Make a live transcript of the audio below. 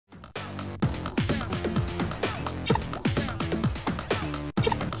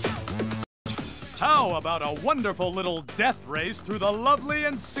How about a wonderful little death race through the lovely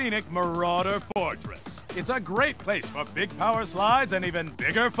and scenic Marauder Fortress? It's a great place for big power slides and even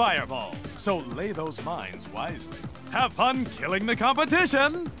bigger fireballs. So lay those mines wisely. Have fun killing the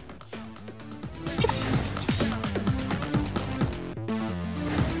competition!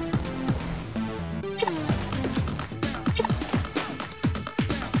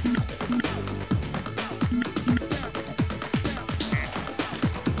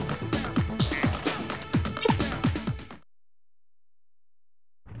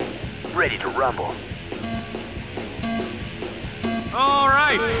 Ready to rumble. All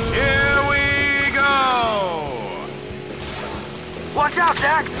right, here we go! Watch out,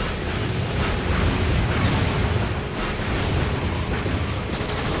 Dax!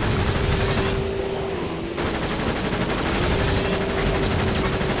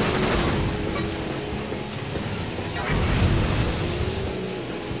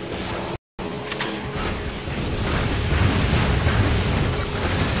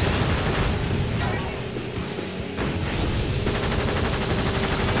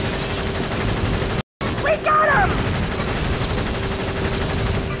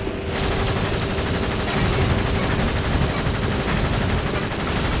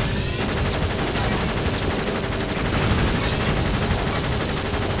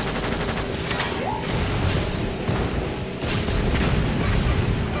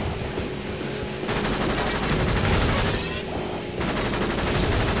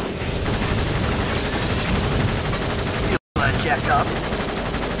 Jacked up.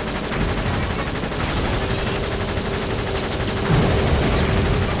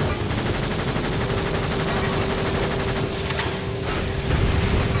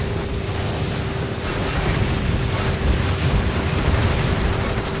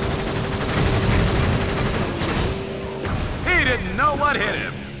 He didn't know what hit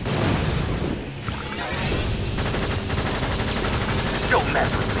him. Don't mess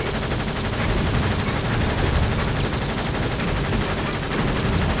with me.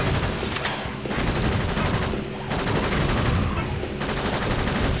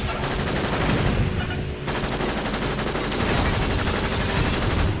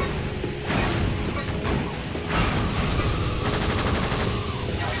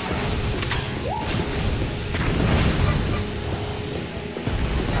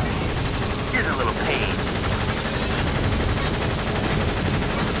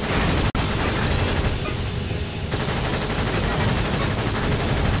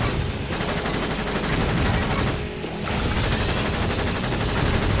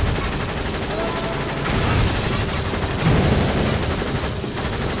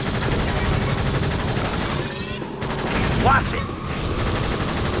 Watch it!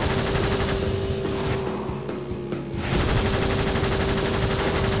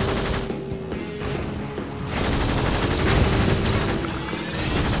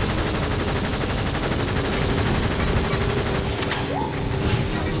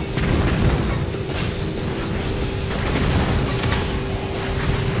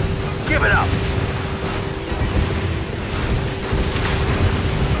 Give it up!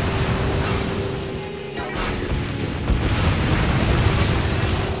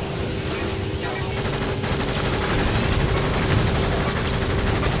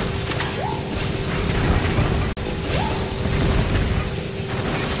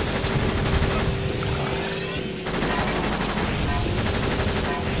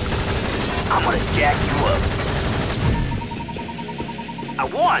 I'm gonna jack you up. I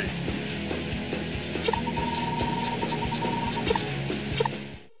won!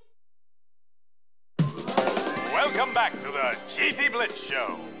 Welcome back to the GT Blitz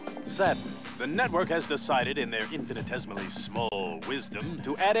Show. Sadly, the network has decided in their infinitesimally small wisdom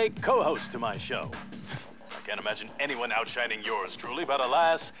to add a co-host to my show. I can't imagine anyone outshining yours truly, but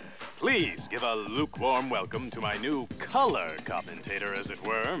alas, please give a lukewarm welcome to my new color commentator, as it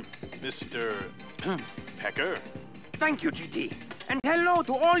were, Mr. Pecker. Thank you, GT. And hello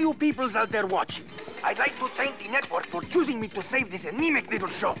to all you peoples out there watching. I'd like to thank the network for choosing me to save this anemic little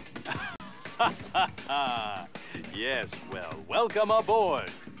show. Yes, well, welcome aboard,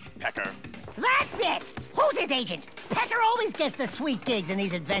 Pecker. That's it! Who's his agent? Pecker always gets the sweet gigs in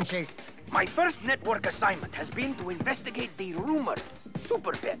these adventures. My first network assignment has been to investigate the rumored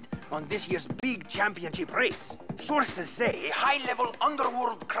super bet on this year's big championship race. Sources say a high-level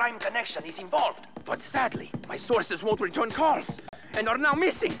underworld crime connection is involved. But sadly, my sources won't return calls, and are now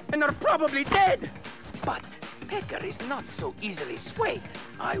missing, and are probably dead. But Pecker is not so easily swayed.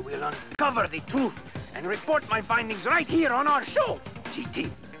 I will uncover the truth and report my findings right here on our show, GT.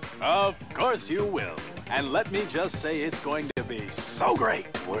 Of course you will. And let me just say it's going to be so great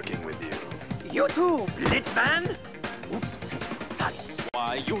working with you. You too, Blitzman! Oops, sorry.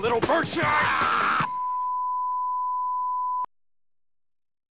 Why, you little bird shit!